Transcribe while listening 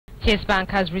Chase Bank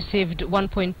has received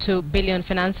 1.2 billion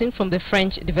financing from the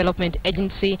French Development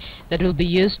Agency that will be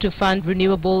used to fund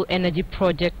renewable energy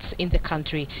projects in the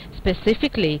country.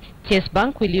 Specifically, Chase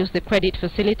Bank will use the credit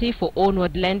facility for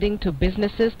onward lending to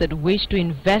businesses that wish to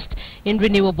invest in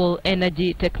renewable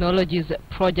energy technologies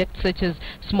projects such as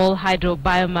small hydro,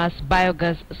 biomass,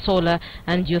 biogas, solar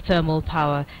and geothermal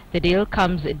power. The deal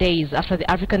comes days after the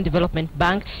African Development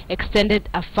Bank extended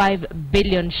a 5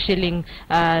 billion shilling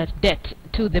debt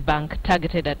to the bank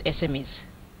targeted at SMEs.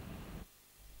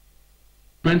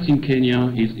 France in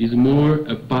Kenya is more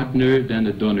a partner than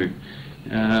a donor.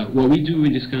 What we do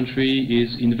in this country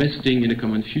is investing in a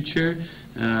common future.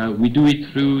 We do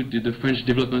it through the French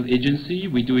Development Agency.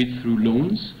 We do it through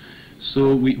loans.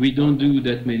 So we don't do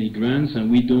that many grants, and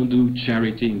we don't do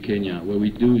charity in Kenya. What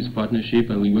we do is partnership,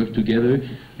 and we work together,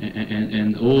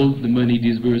 and all the money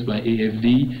disbursed by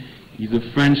AFD is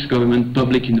a French government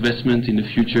public investment in the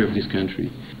future of this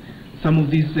country. Some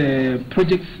of these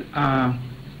projects are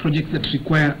projects that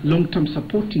require long-term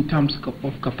support in terms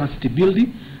of capacity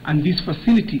building, and this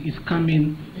facility is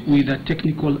coming with a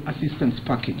technical assistance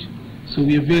package. So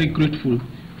we are very grateful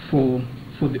for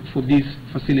this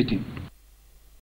facility.